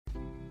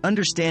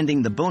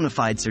Understanding the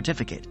Bonafide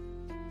Certificate.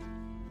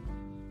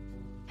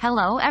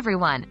 Hello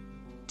everyone.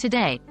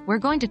 Today, we're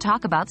going to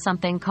talk about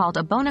something called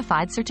a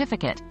Bonafide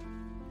Certificate.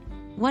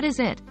 What is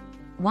it?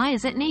 Why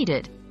is it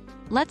needed?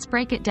 Let's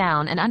break it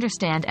down and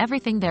understand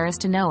everything there is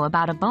to know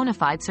about a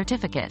Bonafide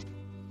Certificate.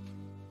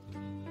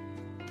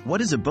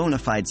 What is a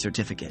Bonafide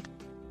Certificate?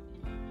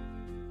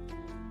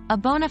 A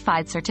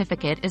Bonafide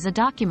Certificate is a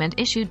document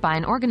issued by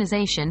an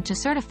organization to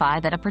certify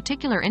that a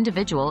particular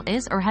individual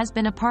is or has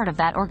been a part of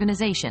that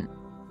organization.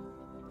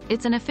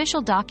 It's an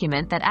official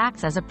document that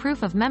acts as a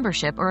proof of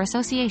membership or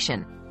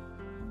association.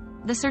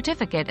 The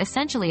certificate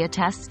essentially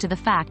attests to the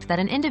fact that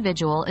an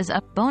individual is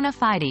a bona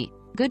fide,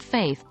 good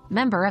faith,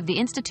 member of the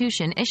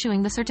institution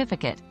issuing the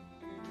certificate.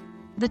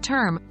 The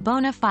term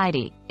bona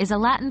fide is a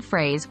Latin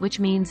phrase which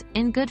means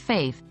in good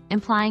faith,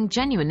 implying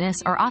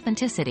genuineness or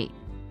authenticity.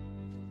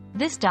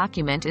 This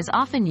document is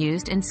often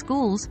used in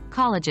schools,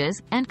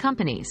 colleges, and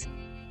companies.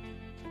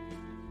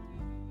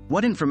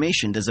 What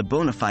information does a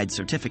Bonafide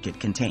Certificate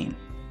contain?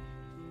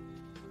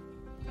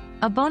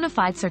 A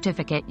Bonafide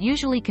Certificate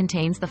usually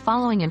contains the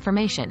following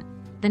information: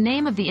 the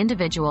name of the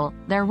individual,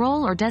 their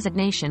role or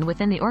designation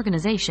within the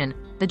organization,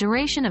 the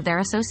duration of their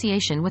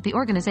association with the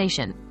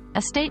organization,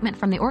 a statement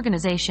from the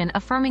organization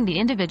affirming the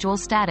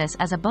individual's status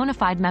as a bona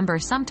fide member.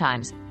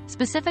 Sometimes,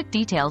 specific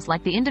details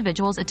like the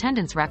individual's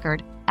attendance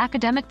record,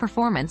 academic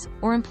performance,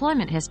 or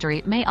employment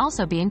history may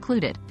also be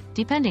included,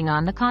 depending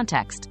on the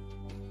context.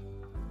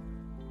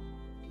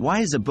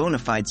 Why is a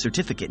Bonafide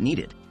Certificate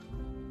needed?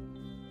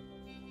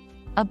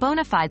 A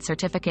Bonafide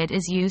Certificate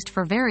is used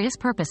for various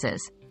purposes.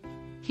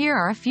 Here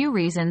are a few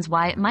reasons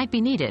why it might be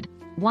needed.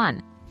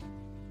 1.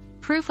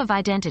 Proof of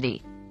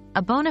identity.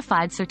 A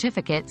Bonafide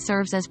Certificate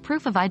serves as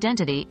proof of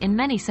identity in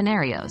many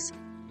scenarios.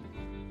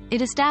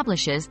 It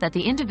establishes that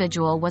the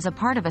individual was a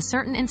part of a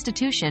certain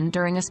institution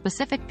during a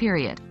specific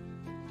period.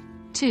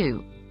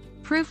 2.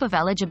 Proof of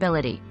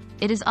eligibility.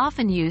 It is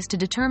often used to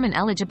determine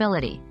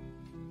eligibility.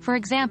 For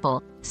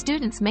example,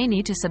 students may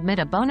need to submit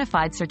a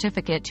Bonafide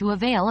Certificate to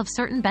avail of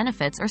certain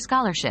benefits or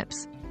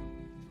scholarships.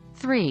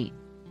 3.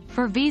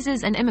 For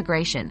visas and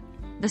immigration.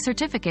 The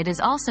certificate is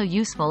also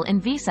useful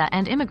in visa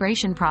and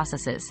immigration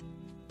processes.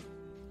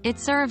 It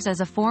serves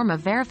as a form of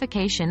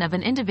verification of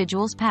an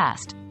individual's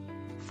past.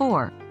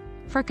 4.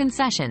 For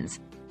concessions.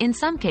 In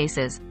some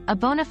cases, a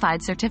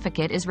Bonafide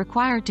Certificate is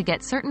required to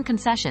get certain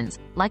concessions,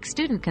 like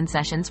student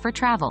concessions for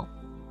travel.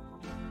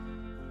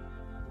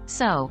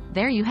 So,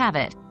 there you have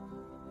it.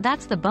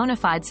 That's the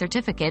Bonafide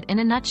Certificate in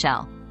a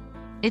nutshell.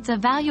 It's a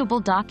valuable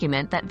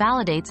document that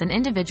validates an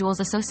individual's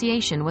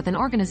association with an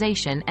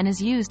organization and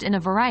is used in a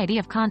variety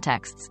of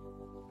contexts.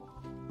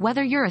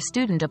 Whether you're a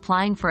student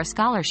applying for a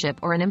scholarship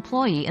or an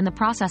employee in the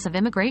process of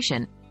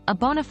immigration, a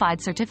Bonafide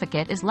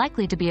Certificate is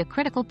likely to be a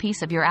critical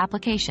piece of your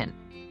application.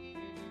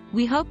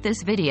 We hope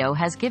this video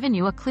has given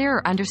you a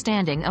clearer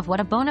understanding of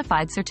what a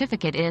Bonafide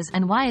Certificate is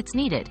and why it's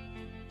needed.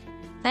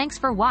 Thanks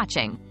for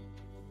watching.